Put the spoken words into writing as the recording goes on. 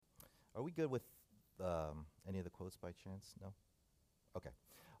Are we good with any of the quotes by chance? No? Okay.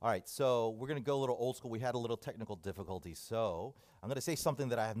 All right, so we're going to go a little old school. We had a little technical difficulty, so I'm going to say something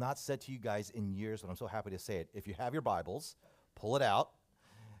that I have not said to you guys in years, but I'm so happy to say it. If you have your Bibles, pull it out.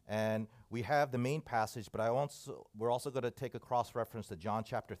 And we have the main passage, but we're also going to take a cross-reference to John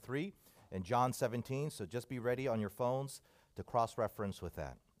chapter 3 and John 17, so just be ready on your phones to cross-reference with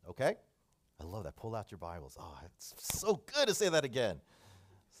that, okay? I love that. Pull out your Bibles. Oh, it's so good to say that again.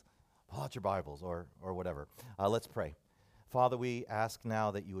 Pull out your Bibles or whatever. Let's pray. Father, we ask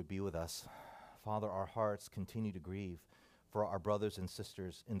now that you would be with us. Father, our hearts continue to grieve for our brothers and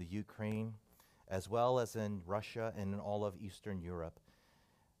sisters in the Ukraine, as well as in Russia and in all of Eastern Europe.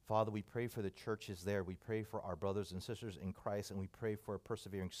 Father, we pray for the churches there. We pray for our brothers and sisters in Christ, and we pray for a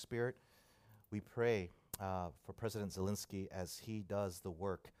persevering spirit. We pray for President Zelensky as he does the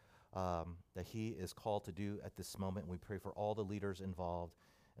work that he is called to do at this moment. And we pray for all the leaders involved,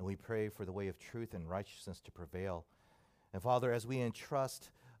 and we pray for the way of truth and righteousness to prevail. And Father, as we entrust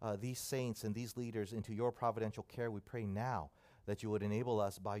these saints and these leaders into your providential care, we pray now that you would enable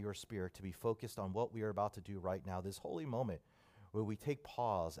us by your Spirit to be focused on what we are about to do right now, this holy moment where we take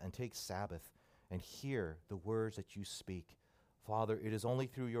pause and take Sabbath and hear the words that you speak. Father, it is only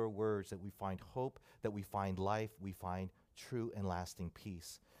through your words that we find hope, that we find life, we find true and lasting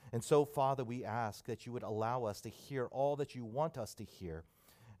peace. And so, Father, we ask that you would allow us to hear all that you want us to hear,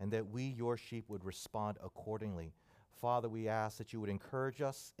 and that we, your sheep, would respond accordingly. Father, we ask that you would encourage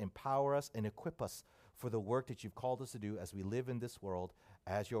us, empower us, and equip us for the work that you've called us to do as we live in this world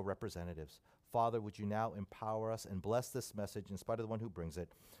as your representatives. Father, would you now empower us and bless this message in spite of the one who brings it?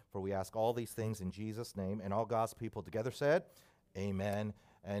 For we ask all these things in Jesus' name. And all God's people together said, amen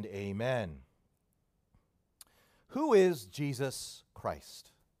and amen. Who is Jesus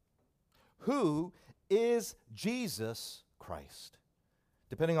Christ? Who is Jesus Christ?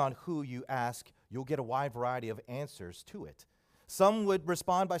 Depending on who you ask, you'll get a wide variety of answers to it. Some would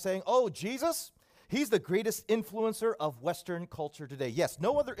respond by saying, oh, Jesus, he's the greatest influencer of Western culture today. Yes,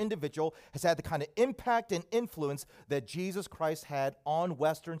 no other individual has had the kind of impact and influence that Jesus Christ had on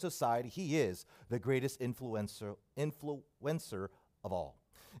Western society. He is the greatest influencer of all.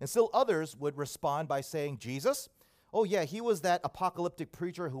 And still others would respond by saying, Jesus, oh yeah, he was that apocalyptic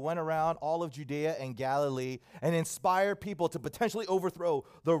preacher who went around all of Judea and Galilee and inspired people to potentially overthrow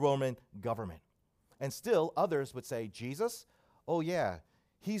the Roman government. And still others would say, Jesus, oh yeah,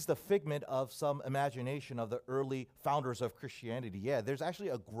 he's the figment of some imagination of the early founders of Christianity. Yeah, there's actually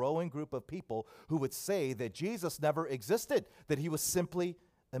a growing group of people who would say that Jesus never existed, that he was simply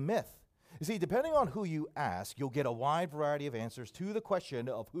a myth. You see, depending on who you ask, you'll get a wide variety of answers to the question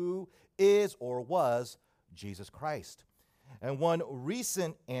of who is or was Jesus Christ. And one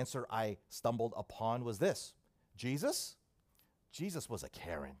recent answer I stumbled upon was this: Jesus was a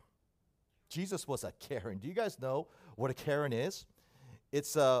Karen. Jesus was a Karen. Do you guys know what a Karen is?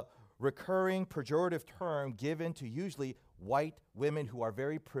 It's a recurring pejorative term given to usually white women who are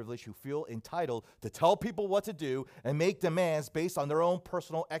very privileged, who feel entitled to tell people what to do and make demands based on their own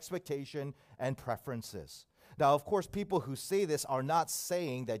personal expectation and preferences. Now, of course, people who say this are not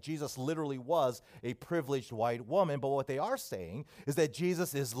saying that Jesus literally was a privileged white woman, but what they are saying is that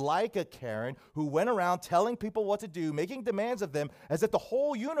Jesus is like a Karen who went around telling people what to do, making demands of them as if the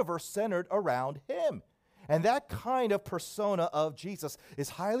whole universe centered around him. And that kind of persona of Jesus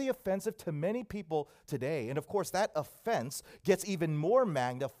is highly offensive to many people today. And of course, that offense gets even more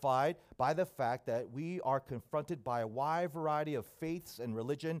magnified by the fact that we are confronted by a wide variety of faiths and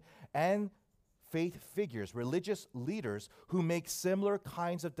religion and faith figures, religious leaders who make similar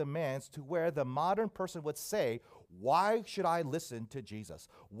kinds of demands to where the modern person would say, why should I listen to Jesus?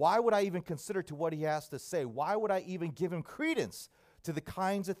 Why would I even consider to what he has to say? Why would I even give him credence to the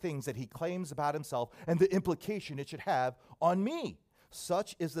kinds of things that he claims about himself and the implication it should have on me?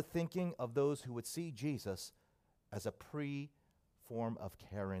 Such is the thinking of those who would see Jesus as a pre-form of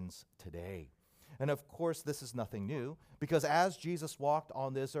Karens today. And of course, this is nothing new, because as Jesus walked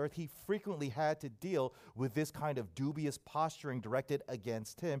on this earth, he frequently had to deal with this kind of dubious posturing directed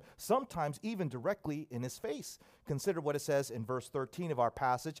against him, sometimes even directly in his face. Consider what it says in verse 13 of our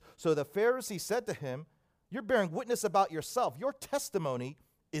passage. So the Pharisee said to him, you're bearing witness about yourself. Your testimony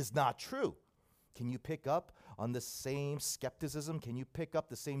is not true. Can you pick up on the same skepticism? Can you pick up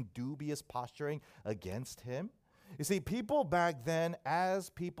the same dubious posturing against him? You see, people back then, as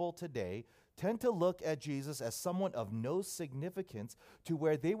people today, tend to look at Jesus as someone of no significance to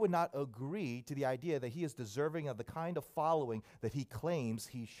where they would not agree to the idea that he is deserving of the kind of following that he claims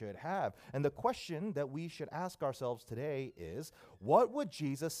he should have. And the question that we should ask ourselves today is, what would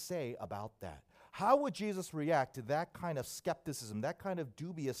Jesus say about that? How would Jesus react to that kind of skepticism, that kind of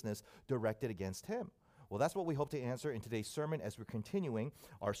dubiousness directed against him? Well, that's what we hope to answer in today's sermon as we're continuing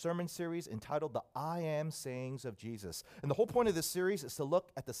our sermon series entitled The I Am Sayings of Jesus. And the whole point of this series is to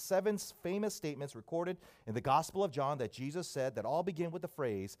look at the 7 famous statements recorded in the Gospel of John that Jesus said that all begin with the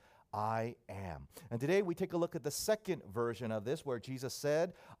phrase, I am. And today we take a look at the second version of this where Jesus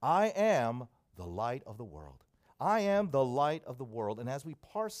said, I am the light of the world. I am the light of the world. And as we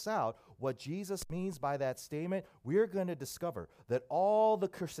parse out what Jesus means by that statement, we're going to discover that all the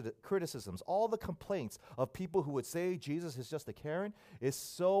criticisms, all the complaints of people who would say Jesus is just a Karen is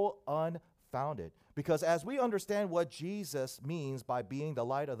so unfounded. Because as we understand what Jesus means by being the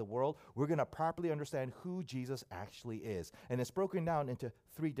light of the world, we're going to properly understand who Jesus actually is. And it's broken down into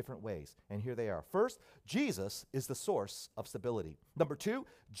 3 different ways. And here they are. First, Jesus is the source of stability. Number 2,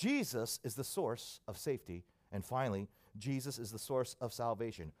 Jesus is the source of safety. And finally, Jesus is the source of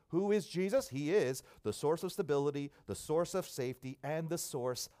salvation. Who is Jesus? He is the source of stability, the source of safety, and the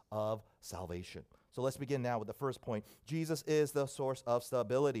source of salvation. So let's begin now with the first point. Jesus is the source of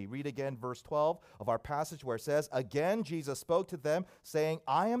stability. Read again verse 12 of our passage where it says, Again, Jesus spoke to them, saying,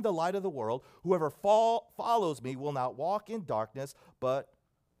 I am the light of the world. Whoever follows me will not walk in darkness, but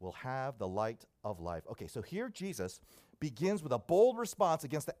will have the light of life. Okay, so here Jesus begins with a bold response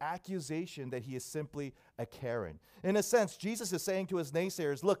against the accusation that he is simply a Karen. In a sense, Jesus is saying to his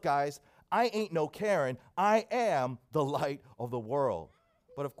naysayers, look, guys, I ain't no Karen. I am the light of the world.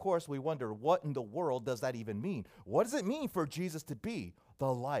 But of course, we wonder, what in the world does that even mean? What does it mean for Jesus to be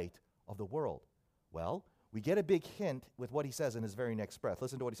the light of the world? Well, we get a big hint with what he says in his very next breath.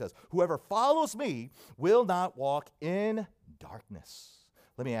 Listen to what he says. Whoever follows me will not walk in darkness.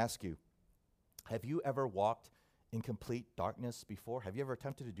 Let me ask you, have you ever walked in complete darkness before? Have you ever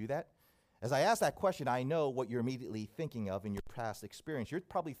attempted to do that? As I ask that question, I know what you're immediately thinking of in your past experience. You're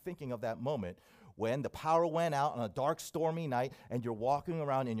probably thinking of that moment when the power went out on a dark, stormy night and you're walking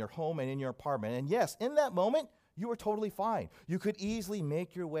around in your home and in your apartment. And yes, in that moment, you were totally fine. You could easily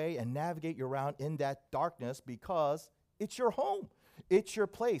make your way and navigate around in that darkness because it's your home. It's your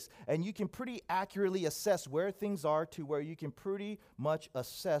place, and you can pretty accurately assess where things are to where you can pretty much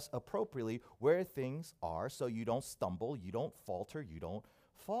assess appropriately where things are so you don't stumble, you don't falter, you don't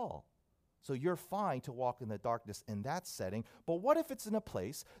fall. So you're fine to walk in the darkness in that setting, but what if it's in a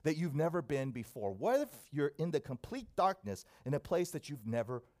place that you've never been before? What if you're in the complete darkness in a place that you've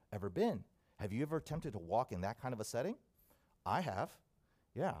never, ever been? Have you ever attempted to walk in that kind of a setting? I have,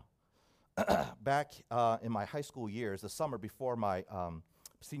 yeah. Back in my high school years, the summer before my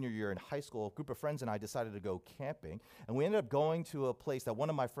senior year in high school, a group of friends and I decided to go camping. And we ended up going to a place that one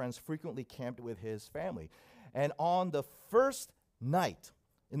of my friends frequently camped with his family. And on the first night,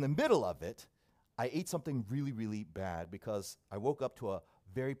 in the middle of it, I ate something really, really bad because I woke up to a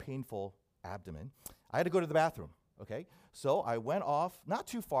very painful abdomen. I had to go to the bathroom, okay? So I went off not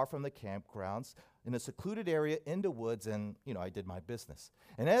too far from the campgrounds in a secluded area in the woods, and, I did my business.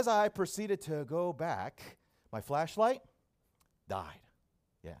 And as I proceeded to go back, my flashlight died.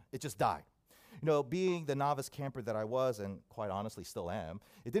 Yeah, it just died. Being the novice camper that I was, and quite honestly still am,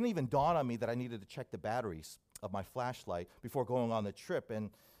 it didn't even dawn on me that I needed to check the batteries of my flashlight before going on the trip.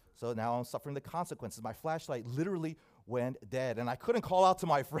 And so now I'm suffering the consequences. My flashlight literally went dead. And I couldn't call out to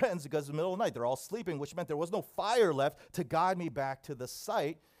my friends because in the middle of the night, they're all sleeping, which meant there was no fire left to guide me back to the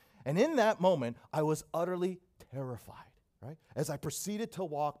site. And in that moment, I was utterly terrified. Right? As I proceeded to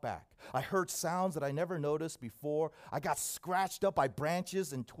walk back, I heard sounds that I never noticed before. I got scratched up by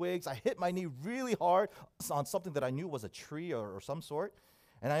branches and twigs. I hit my knee really hard on something that I knew was a tree or some sort.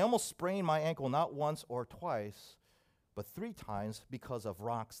 And I almost sprained my ankle not once or twice, but 3 times because of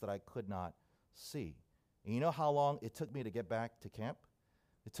rocks that I could not see. And you know how long it took me to get back to camp?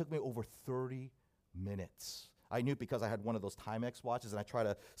 It took me over 30 minutes. I knew because I had one of those Timex watches, and I tried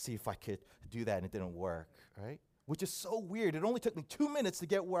to see if I could do that, and it didn't work, right? Which is so weird. It only took me 2 minutes to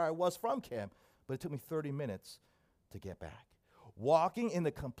get where I was from camp, but it took me 30 minutes to get back. Walking in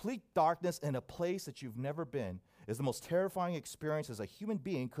the complete darkness in a place that you've never been is the most terrifying experience as a human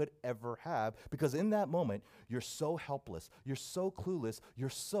being could ever have, because in that moment, you're so helpless, you're so clueless, you're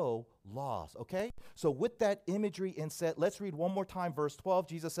so lost, okay? So with that imagery in set, let's read one more time verse 12.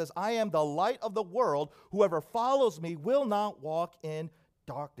 Jesus says, I am the light of the world. Whoever follows me will not walk in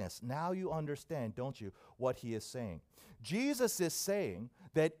darkness. Now you understand, don't you, what he is saying. Jesus is saying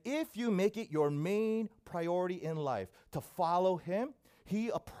that if you make it your main priority in life to follow him, he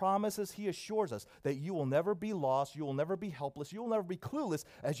promises, he assures us that you will never be lost, you will never be helpless, you will never be clueless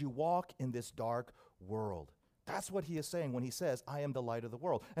as you walk in this dark world. That's what he is saying when he says, I am the light of the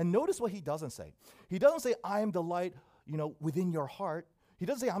world. And notice what he doesn't say. He doesn't say, I am the light, within your heart. He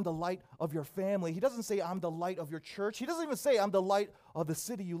doesn't say, I'm the light of your family. He doesn't say, I'm the light of your church. He doesn't even say, I'm the light of the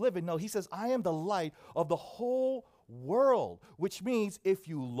city you live in. No, he says, I am the light of the whole world, which means if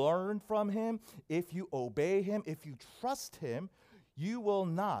you learn from him, if you obey him, if you trust him, you will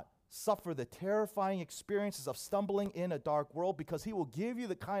not suffer the terrifying experiences of stumbling in a dark world, because he will give you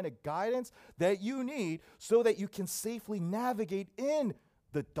the kind of guidance that you need so that you can safely navigate in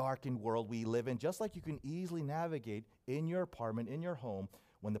the darkened world we live in, just like you can easily navigate in your apartment, in your home,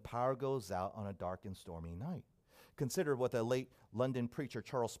 when the power goes out on a dark and stormy night. Consider what the late London preacher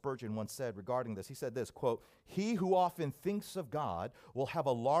Charles Spurgeon once said regarding this. He said this, quote, "He who often thinks of God will have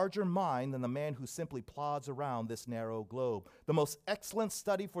a larger mind than the man who simply plods around this narrow globe. The most excellent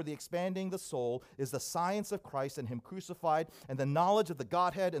study for the expanding the soul is the science of Christ and him crucified, and the knowledge of the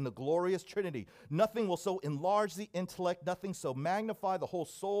Godhead and the glorious Trinity. Nothing will so enlarge the intellect, nothing so magnify the whole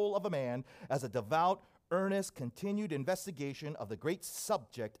soul of a man as a devout, earnest, continued investigation of the great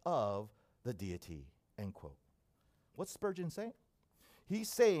subject of the deity," end quote. What's Spurgeon saying? He's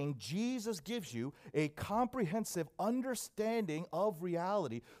saying Jesus gives you a comprehensive understanding of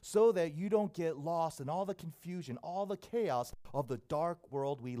reality so that you don't get lost in all the confusion, all the chaos of the dark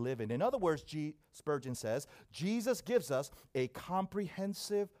world we live in. In other words, Spurgeon says, Jesus gives us a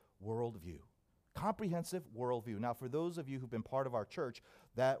comprehensive worldview. Comprehensive worldview. Now, for those of you who've been part of our church,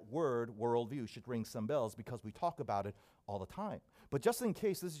 that word worldview should ring some bells because we talk about it all the time. But just in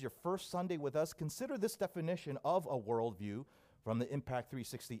case this is your first Sunday with us, consider this definition of a worldview from the Impact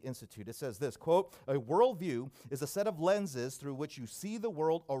 360 Institute. It says this, quote, "A worldview is a set of lenses through which you see the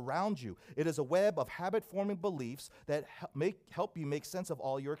world around you. It is a web of habit-forming beliefs that help you make sense of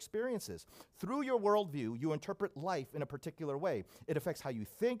all your experiences. Through your worldview, you interpret life in a particular way. It affects how you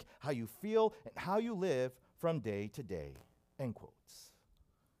think, how you feel, and how you live from day to day," end quotes.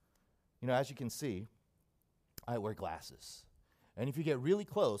 You know, as you can see, I wear glasses. And if you get really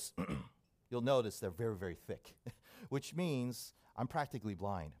close, you'll notice they're very, very thick, which means I'm practically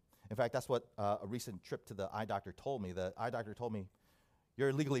blind. In fact, that's what a recent trip to the eye doctor told me. The eye doctor told me,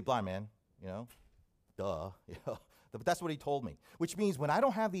 "You're legally blind, man," you know, duh, you know. But that's what he told me, which means when I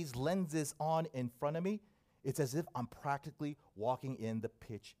don't have these lenses on in front of me, it's as if I'm practically walking in the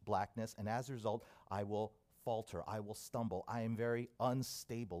pitch blackness, and as a result, I will falter, I will stumble. I am very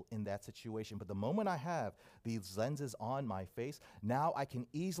unstable in that situation. But the moment I have these lenses on my face, now I can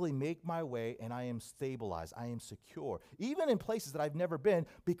easily make my way and I am stabilized. I am secure, even in places that I've never been,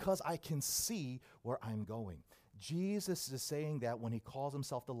 because I can see where I'm going. Jesus is saying that when he calls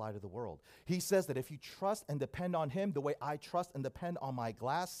himself the light of the world. He says that if you trust and depend on him the way I trust and depend on my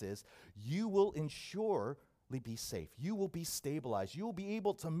glasses, you will ensure be safe. You will be stabilized. You will be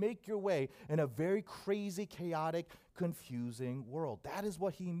able to make your way in a very crazy, chaotic, confusing world. That is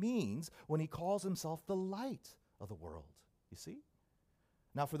what he means when he calls himself the light of the world. You see?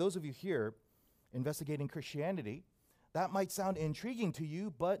 Now, for those of you here investigating Christianity, that might sound intriguing to you,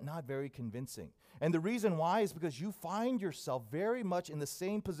 but not very convincing. And the reason why is because you find yourself very much in the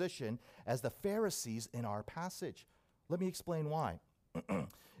same position as the Pharisees in our passage. Let me explain why.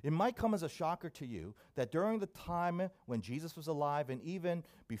 It might come as a shocker to you that during the time when Jesus was alive and even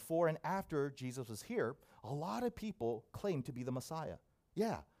before and after Jesus was here, a lot of people claimed to be the Messiah.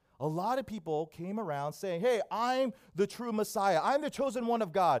 Yeah, a lot of people came around saying, "Hey, I'm the true Messiah. I'm the chosen one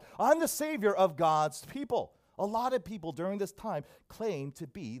of God. I'm the Savior of God's people." A lot of people during this time claimed to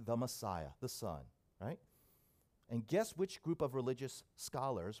be the Messiah, the Son, right? And guess which group of religious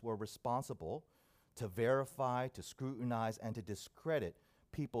scholars were responsible to verify, to scrutinize, and to discredit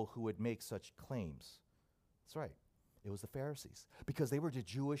people who would make such claims? That's right. It was the Pharisees, because they were the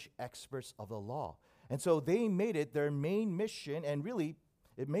Jewish experts of the law. And so they made it their main mission, and really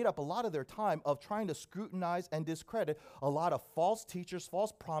it made up a lot of their time, of trying to scrutinize and discredit a lot of false teachers,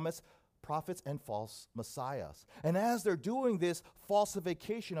 false prophets, and false messiahs. And as they're doing this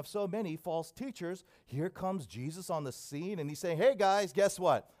falsification of so many false teachers, here comes Jesus on the scene, and he's saying, "Hey guys, guess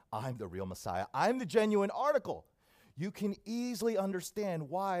what? I'm the real Messiah. I'm the genuine article." You can easily understand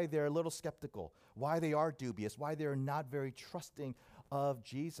why they're a little skeptical, why they are dubious, why they're not very trusting of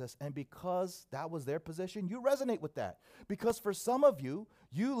Jesus. And because that was their position, you resonate with that. Because for some of you,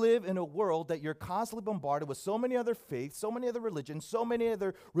 you live in a world that you're constantly bombarded with so many other faiths, so many other religions, so many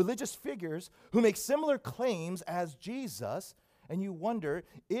other religious figures who make similar claims as Jesus. And you wonder,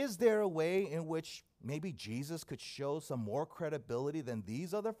 is there a way in which maybe Jesus could show some more credibility than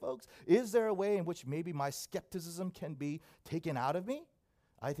these other folks? Is there a way in which maybe my skepticism can be taken out of me?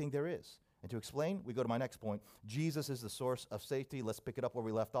 I think there is. And to explain, we go to my next point. Jesus is the source of safety. Let's pick it up where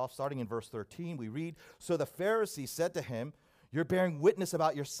we left off. Starting in verse 13, we read, "So the Pharisees said to him, 'You're bearing witness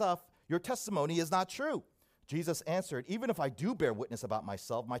about yourself. Your testimony is not true. Jesus answered, even if I do bear witness about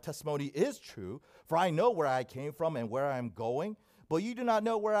myself, my testimony is true, for I know where I came from and where I am going. But you do not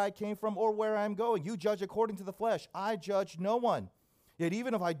know where I came from or where I am going. You judge according to the flesh. I judge no one. Yet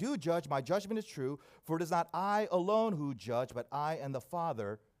even if I do judge, my judgment is true, for it is not I alone who judge, but I and the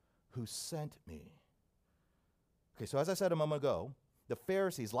Father who sent me. Okay, so as I said a moment ago, the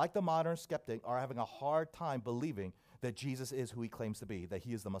Pharisees, like the modern skeptic, are having a hard time believing that Jesus is who he claims to be, that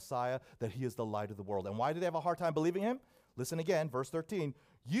he is the Messiah, that he is the light of the world. And why do they have a hard time believing him? Listen again, verse 13.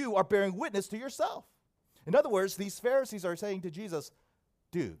 You are bearing witness to yourself. In other words, these Pharisees are saying to Jesus,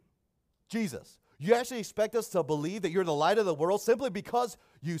 dude, Jesus, you actually expect us to believe that you're the light of the world simply because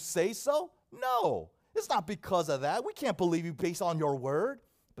you say so? No, it's not because of that. We can't believe you based on your word.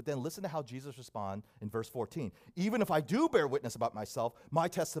 But then listen to how Jesus responds in verse 14. Even if I do bear witness about myself, my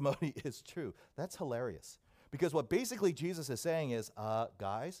testimony is true. That's hilarious. Because what basically Jesus is saying is,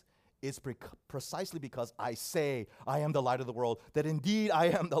 guys, it's precisely because I say I am the light of the world that indeed I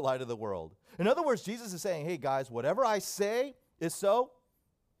am the light of the world. In other words, Jesus is saying, hey, guys, whatever I say is so,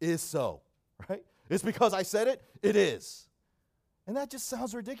 right? It's because I said it, it is. And that just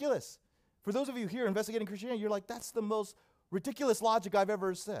sounds ridiculous. For those of you here investigating Christianity, you're like, that's the most ridiculous logic I've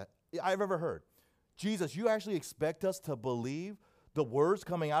ever heard. Jesus, you actually expect us to believe the words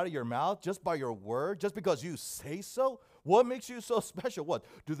coming out of your mouth just by your word, just because you say so? What makes you so special? What?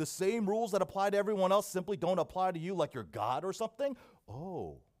 Do the same rules that apply to everyone else simply don't apply to you like you're God or something?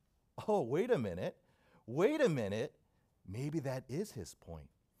 Oh, wait a minute. Maybe that is his point.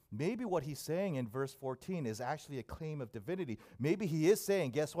 Maybe what he's saying in verse 14 is actually a claim of divinity. Maybe he is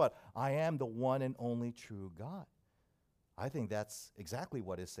saying, guess what? I am the one and only true God. I think that's exactly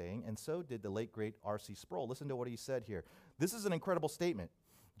what he's saying, and so did the late, great R.C. Sproul. Listen to what he said here. This is an incredible statement.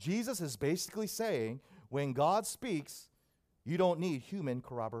 Jesus is basically saying, when God speaks, you don't need human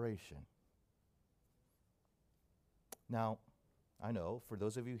corroboration. Now, I know for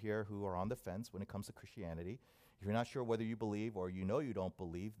those of you here who are on the fence when it comes to Christianity, if you're not sure whether you believe or you know you don't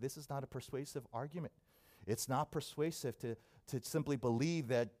believe, this is not a persuasive argument. It's not persuasive to simply believe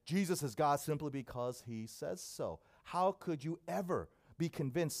that Jesus is God simply because he says so. How could you ever be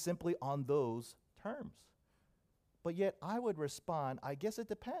convinced simply on those terms? But yet I would respond, I guess it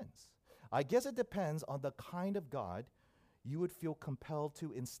depends. I guess it depends on the kind of God you would feel compelled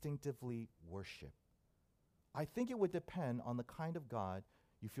to instinctively worship. I think it would depend on the kind of God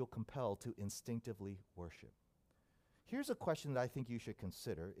you feel compelled to instinctively worship. Here's a question that I think you should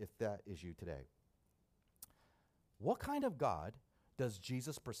consider if that is you today. What kind of God does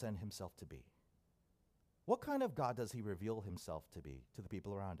Jesus present himself to be? What kind of God does he reveal himself to be to the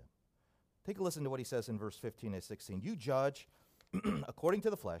people around him? Take a listen to what he says in verse 15 and 16. You judge according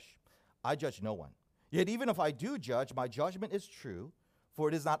to the flesh. I judge no one. Yet even if I do judge, my judgment is true, for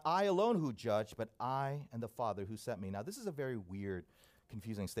it is not I alone who judge, but I and the Father who sent me. Now, this is a very weird,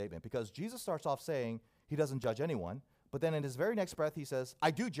 confusing statement because Jesus starts off saying he doesn't judge anyone, but then in his very next breath he says, I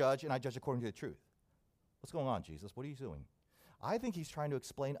do judge, and I judge according to the truth. What's going on, Jesus? What are you doing? I think he's trying to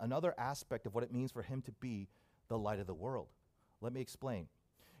explain another aspect of what it means for him to be the light of the world. Let me explain.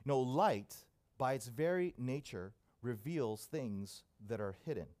 Light, by its very nature, reveals things that are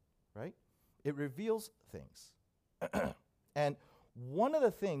hidden, right? It reveals things. And one of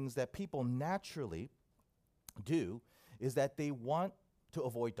the things that people naturally do is that they want to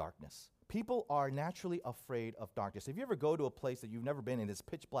avoid darkness. People are naturally afraid of darkness. If you ever go to a place that you've never been in, it's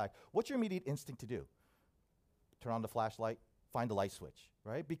pitch black, what's your immediate instinct to do? Turn on the flashlight, find a light switch,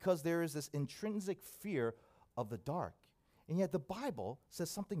 right? Because there is this intrinsic fear of the dark. And yet the Bible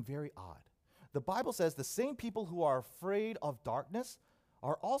says something very odd. The Bible says the same people who are afraid of darkness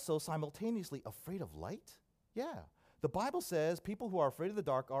are also simultaneously afraid of light. Yeah. The Bible says people who are afraid of the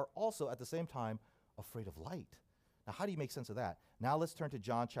dark are also at the same time afraid of light. Now, how do you make sense of that? Now let's turn to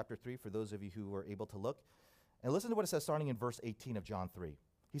John chapter 3 for those of you who are able to look. And listen to what it says starting in verse 18 of John 3.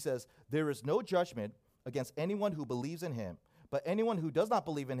 He says, there is no judgment against anyone who believes in him. But anyone who does not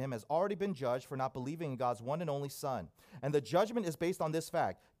believe in him has already been judged for not believing in God's one and only Son. And the judgment is based on this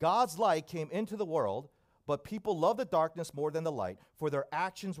fact. God's light came into the world, but people love the darkness more than the light, for their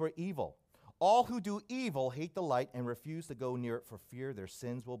actions were evil. All who do evil hate the light and refuse to go near it for fear their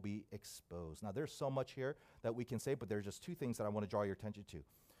sins will be exposed. Now, there's so much here that we can say, but there's just two things that I want to draw your attention to.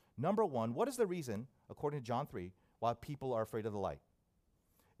 Number one, what is the reason, according to John 3, why people are afraid of the light?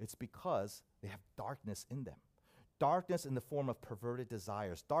 It's because they have darkness in them. Darkness in the form of perverted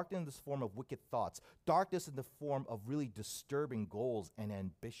desires, darkness in the form of wicked thoughts, darkness in the form of really disturbing goals and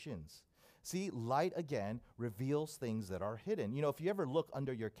ambitions. See, light, again, reveals things that are hidden. If you ever look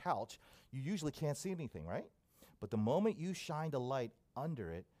under your couch, you usually can't see anything, right? But the moment you shine the light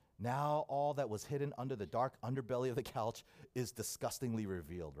under it, Now all that was hidden under the dark underbelly of the couch is disgustingly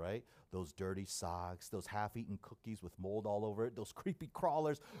revealed, right? Those dirty socks, those half-eaten cookies with mold all over it, those creepy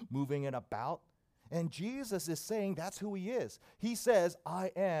crawlers moving and about. And Jesus is saying that's who he is. He says,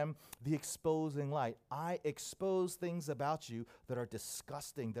 I am the exposing light. I expose things about you that are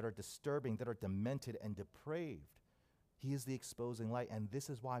disgusting, that are disturbing, that are demented and depraved. He is the exposing light. And this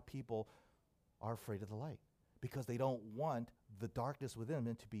is why people are afraid of the light, because they don't want the darkness within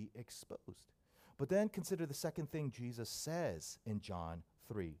them to be exposed. But then consider the second thing Jesus says in John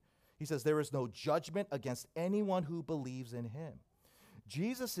 3. He says, there is no judgment against anyone who believes in him.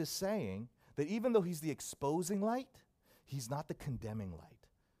 Jesus is saying that even though he's the exposing light, he's not the condemning light.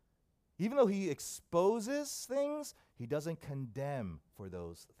 Even though he exposes things, he doesn't condemn for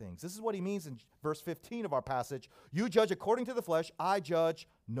those things. This is what he means in verse 15 of our passage. You judge according to the flesh, I judge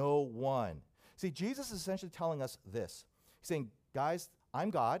no one. See, Jesus is essentially telling us this. He's saying, guys, I'm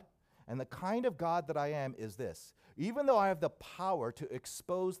God, and the kind of God that I am is this. Even though I have the power to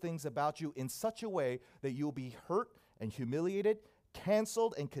expose things about you in such a way that you'll be hurt and humiliated,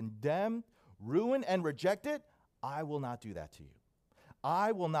 canceled and condemned, ruined and rejected, I will not do that to you.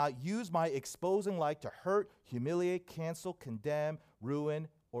 I will not use my exposing light to hurt, humiliate, cancel, condemn, ruin,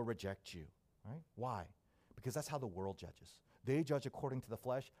 or reject you. Right? Why? Because that's how the world judges. They judge according to the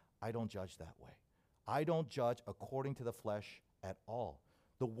flesh. I don't judge that way. I don't judge according to the flesh at all.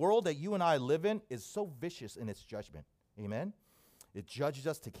 The world that you and I live in is so vicious in its judgment. Amen? It judges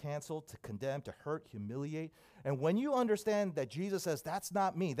us to cancel, to condemn, to hurt, humiliate. And when you understand that Jesus says, that's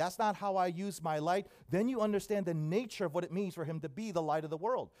not me, that's not how I use my light, then you understand the nature of what it means for him to be the light of the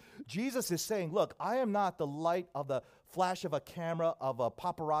world. Jesus is saying, look, I am not the light of the flash of a camera of a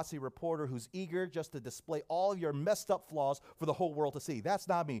paparazzi reporter who's eager just to display all of your messed up flaws for the whole world to see. That's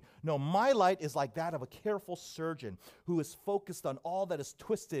not me. No, my light is like that of a careful surgeon who is focused on all that is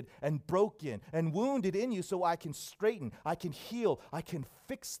twisted and broken and wounded in you so I can straighten, I can heal, I can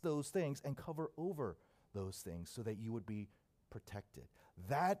fix those things and cover over those things so that you would be protected.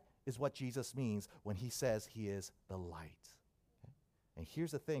 That is what Jesus means when he says he is the light. Okay? And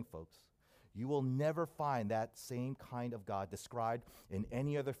here's the thing, folks. You will never find that same kind of God described in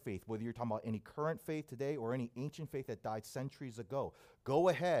any other faith, whether you're talking about any current faith today or any ancient faith that died centuries ago. Go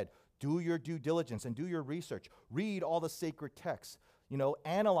ahead, do your due diligence and do your research. Read all the sacred texts.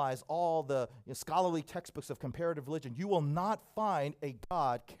 Analyze all the scholarly textbooks of comparative religion. You will not find a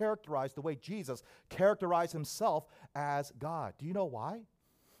God characterized the way Jesus characterized himself as God. Do you know why?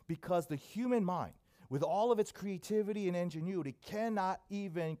 Because the human mind, with all of its creativity and ingenuity, cannot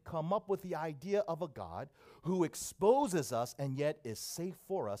even come up with the idea of a God who exposes us and yet is safe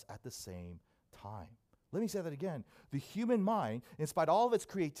for us at the same time. Let me say that again. The human mind, in spite of all of its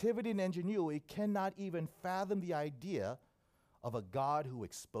creativity and ingenuity, cannot even fathom the idea of a God who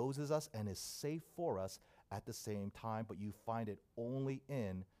exposes us and is safe for us at the same time, but you find it only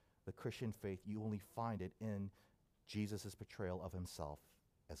in the Christian faith. You only find it in Jesus' portrayal of himself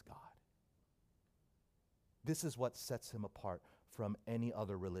as God. This is what sets him apart from any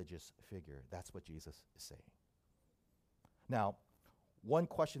other religious figure. That's what Jesus is saying. Now, one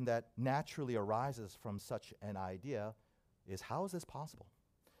question that naturally arises from such an idea is, how is this possible?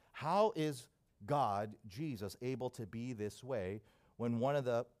 How is God, Jesus, able to be this way when one of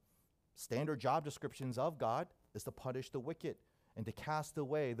the standard job descriptions of God is to punish the wicked and to cast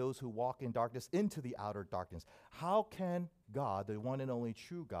away those who walk in darkness into the outer darkness? How can God, the one and only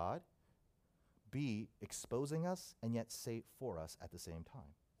true God, be exposing us and yet safe for us at the same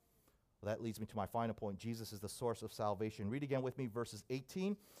time? Well, that leads me to my final point. Jesus is the source of salvation. Read again with me verses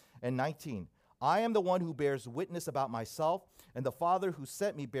 18 and 19. I am the one who bears witness about myself, and the Father who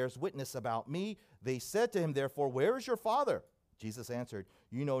sent me bears witness about me. They said to him, therefore, where is your Father? Jesus answered,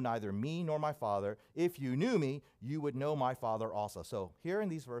 you know neither me nor my Father. If you knew me, you would know my Father also. So here in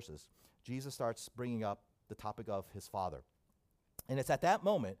these verses, Jesus starts bringing up the topic of his Father. And it's at that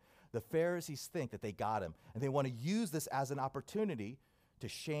moment the Pharisees think that they got him, and they want to use this as an opportunity to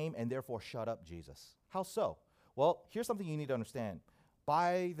shame and therefore shut up Jesus. How so? Well, here's something you need to understand.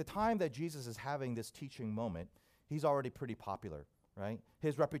 By the time that Jesus is having this teaching moment, he's already pretty popular, right?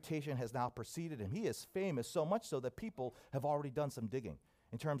 His reputation has now preceded him. He is famous, so much so that people have already done some digging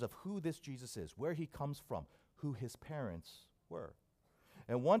in terms of who this Jesus is, where he comes from, who his parents were.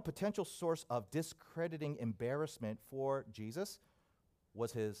 And one potential source of discrediting embarrassment for Jesus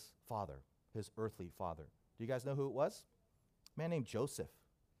was his father, his earthly father. Do you guys know who it was? A man named Joseph.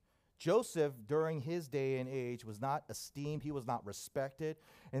 Joseph, during his day and age, was not esteemed, he was not respected,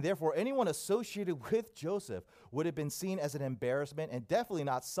 and therefore anyone associated with Joseph would have been seen as an embarrassment and definitely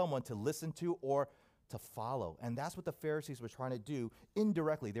not someone to listen to or to follow. And that's what the Pharisees were trying to do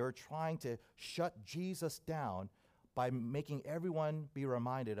indirectly. They were trying to shut Jesus down by making everyone be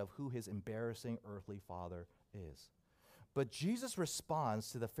reminded of who his embarrassing earthly father is. But Jesus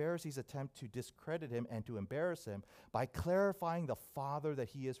responds to the Pharisees' attempt to discredit him and to embarrass him by clarifying the father that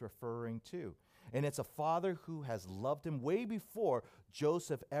he is referring to. And it's a father who has loved him way before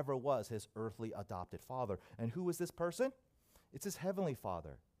Joseph ever was his earthly adopted father. And who is this person? It's his heavenly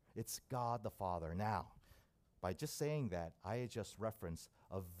father. It's God the Father. Now, by just saying that, I just referenced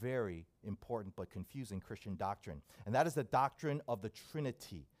a very important but confusing Christian doctrine. And that is the doctrine of the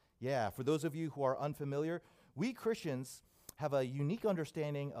Trinity. Yeah, for those of you who are unfamiliar, we Christians have a unique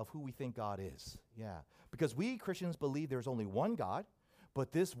understanding of who we think God is. Yeah, because we Christians believe there's only one God,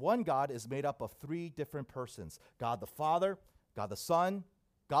 but this one God is made up of three different persons: God the Father, God the Son,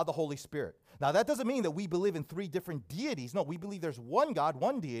 God the Holy Spirit. Now, that doesn't mean that we believe in three different deities. No, we believe there's one God,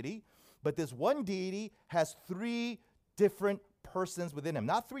 one deity, but this one deity has three different persons within him.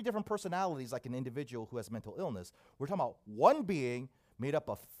 Not three different personalities like an individual who has mental illness. We're talking about one being made up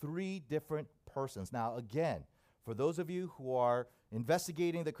of three different persons. Now, again, for those of you who are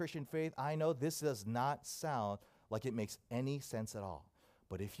investigating the Christian faith, I know this does not sound like it makes any sense at all.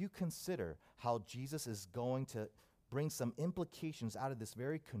 But if you consider how Jesus is going to bring some implications out of this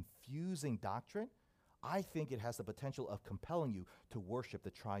very confusing doctrine, I think it has the potential of compelling you to worship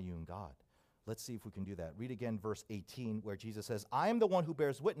the triune God. Let's see if we can do that. Read again verse 18, where Jesus says, "I am the one who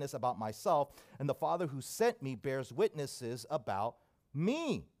bears witness about myself, and the Father who sent me bears witnesses about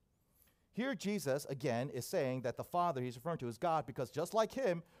me." Here Jesus, again, is saying that the Father he's referring to is God, because just like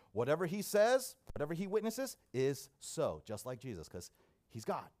him, whatever he says, whatever he witnesses is so, just like Jesus, because he's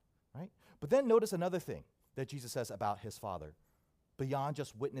God, right? But then notice another thing that Jesus says about his Father. Beyond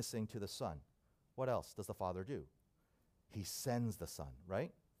just witnessing to the Son, what else does the Father do? He sends the Son,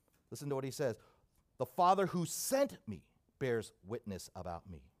 right? Listen to what he says. "The Father who sent me bears witness about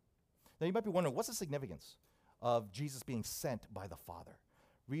me." Now you might be wondering, what's the significance of Jesus being sent by the Father?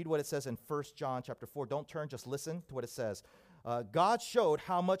 Read what it says in 1 John chapter 4. Don't turn, just listen to what it says. "God showed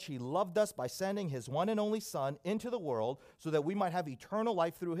how much he loved us by sending his one and only Son into the world so that we might have eternal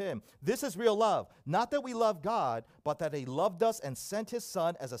life through him. This is real love. Not that we love God, but that he loved us and sent his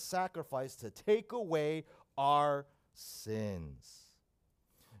Son as a sacrifice to take away our sins."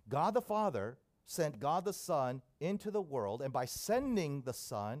 God the Father sent God the Son into the world, and by sending the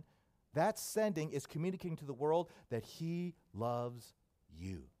Son, that sending is communicating to the world that he loves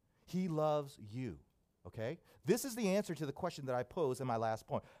you. He loves you, okay? This is the answer to the question that I posed in my last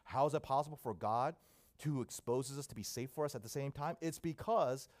point. How is it possible for God to expose us to be safe for us at the same time? It's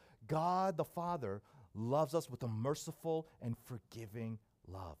because God the Father loves us with a merciful and forgiving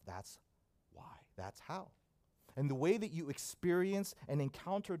love. That's why. That's how. And the way that you experience and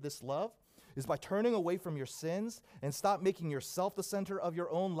encounter this love is by turning away from your sins and stop making yourself the center of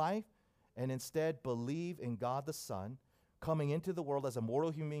your own life, and instead believe in God the Son, coming into the world as a mortal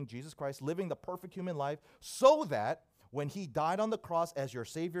human being, Jesus Christ, living the perfect human life, so that when he died on the cross as your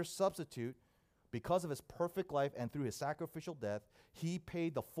Savior substitute, because of his perfect life and through his sacrificial death, he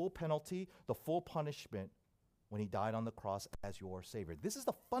paid the full penalty, the full punishment when he died on the cross as your Savior. This is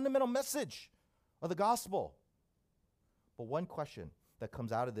the fundamental message of the gospel. But one question that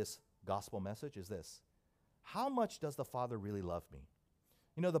comes out of this gospel message is this: how much does the Father really love me?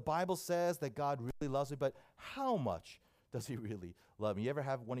 You know, the Bible says that God really loves me, but how much does he really love me? You ever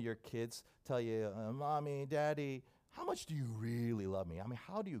have one of your kids tell you, "Mommy, Daddy, how much do you really love me?" I mean,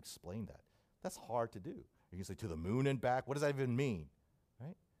 how do you explain that? That's hard to do. You can say, "To the moon and back." What does that even mean,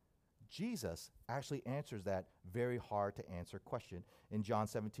 right? Jesus actually answers that very hard to answer question in John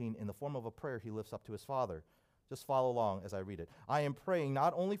 17. In the form of a prayer he lifts up to his Father. Just follow along as I read it. "I am praying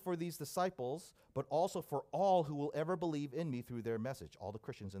not only for these disciples, but also for all who will ever believe in me through their message," all the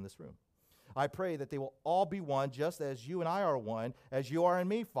Christians in this room. "I pray that they will all be one, just as you and I are one, as you are in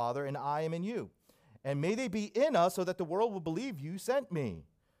me, Father, and I am in you. And may they be in us so that the world will believe you sent me.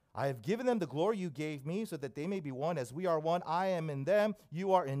 I have given them the glory you gave me so that they may be one as we are one. I am in them,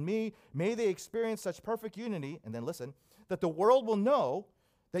 you are in me. May they experience such perfect unity," and then listen, "that the world will know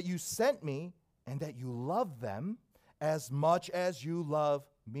that you sent me and that you love them as much as you love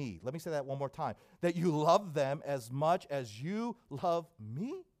me." Let me say that one more time. That you love them as much as you love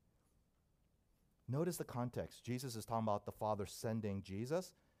me? Notice the context. Jesus is talking about the Father sending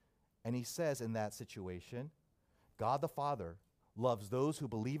Jesus, and he says in that situation, God the Father loves those who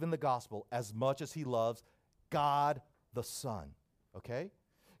believe in the gospel as much as he loves God the Son, okay?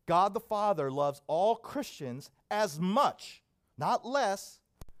 God the Father loves all Christians as much, not less,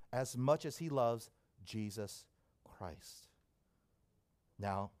 as much as he loves Jesus Christ.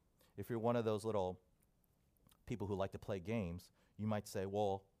 Now, if you're one of those little people who like to play games, you might say,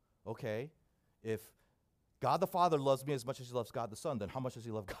 well, okay, if God the Father loves me as much as he loves God the Son, then how much does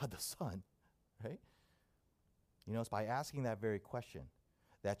he love God the Son, right? You know, it's by asking that very question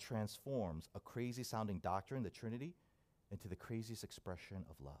that transforms a crazy-sounding doctrine, the Trinity, into the craziest expression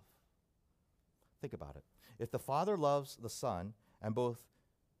of love. Think about it. If the Father loves the Son, and both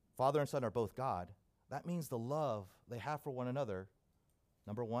Father and Son are both God, that means the love they have for one another,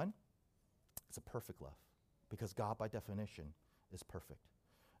 number one, it's a perfect love, because God, by definition, is perfect.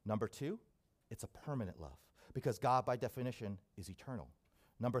 Number two, it's a permanent love, because God, by definition, is eternal.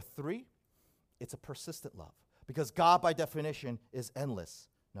 Number three, it's a persistent love, because God, by definition, is endless.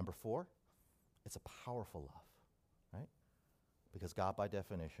 Number four, it's a powerful love, right? Because God, by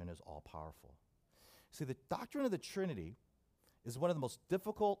definition, is all-powerful. See, the doctrine of the Trinity is one of the most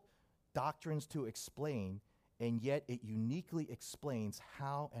difficult doctrines to explain, and yet it uniquely explains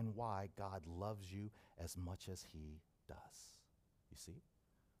how and why God loves you as much as he does. You see?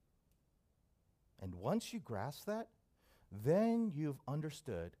 And once you grasp that, then you've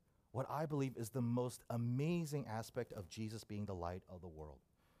understood what I believe is the most amazing aspect of Jesus being the light of the world.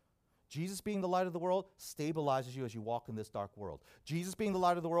 Jesus being the light of the world stabilizes you as you walk in this dark world. Jesus being the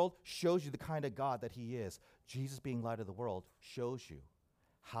light of the world shows you the kind of God that he is. Jesus being light of the world shows you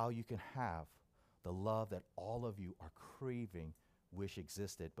how you can have the love that all of you are craving, wish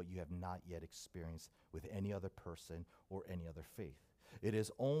existed, but you have not yet experienced with any other person or any other faith. It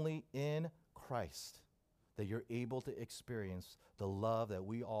is only in Christ that you're able to experience the love that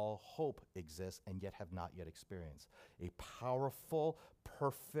we all hope exists and yet have not yet experienced. A powerful,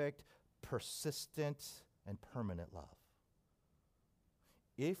 perfect, persistent, and permanent love.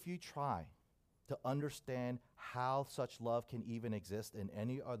 If you try to understand how such love can even exist in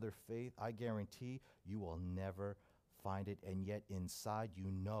any other faith, I guarantee you will never find it, and yet inside you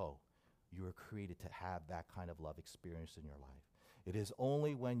know you were created to have that kind of love experience in your life. It is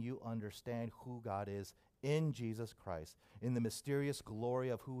only when you understand who God is in Jesus Christ, in the mysterious glory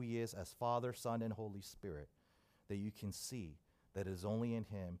of who he is as Father, Son, and Holy Spirit, that you can see that it is only in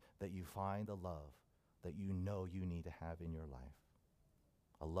him that you find the love that you know you need to have in your life.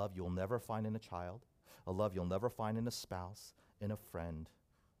 A love you'll never find in a child, a love you'll never find in a spouse, in a friend,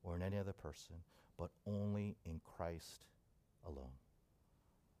 or in any other person, but only in Christ alone.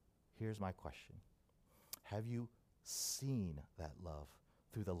 Here's my question. Have you seen that love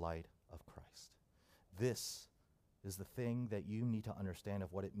through the light of Christ? This is the thing that you need to understand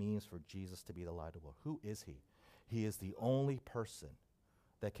of what it means for Jesus to be the light of the world. Who is he? He is the only person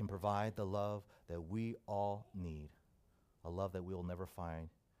that can provide the love that we all need, a love that we will never find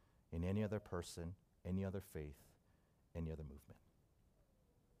in any other person, any other faith, any other movement.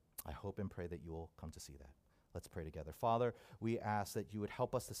 I hope and pray that you will come to see that. Let's pray together. Father, we ask that you would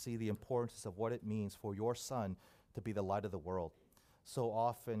help us to see the importance of what it means for your Son to be the light of the world. So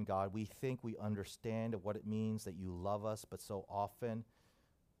often, God, we think we understand what it means that you love us, but so often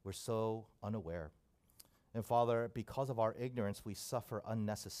we're so unaware. And Father, because of our ignorance, we suffer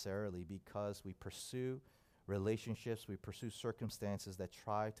unnecessarily because we pursue relationships, we pursue circumstances that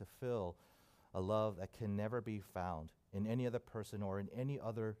try to fill a love that can never be found in any other person or in any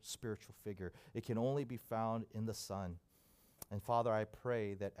other spiritual figure. It can only be found in the Son. And Father, I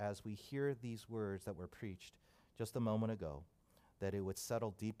pray that as we hear these words that were preached just a moment ago, that it would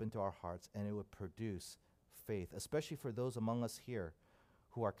settle deep into our hearts and it would produce faith, especially for those among us here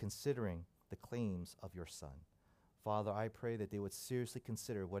who are considering the claims of your Son. Father, I pray that they would seriously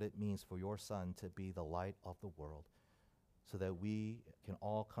consider what it means for your Son to be the light of the world, so that we can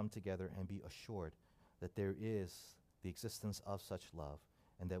all come together and be assured that there is the existence of such love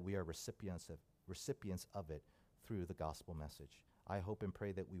and that we are recipients of it through the gospel message. I hope and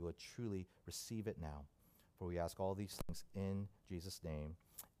pray that we will truly receive it now. For we ask all these things in Jesus' name.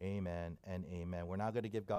 Amen and amen. We're now going to give God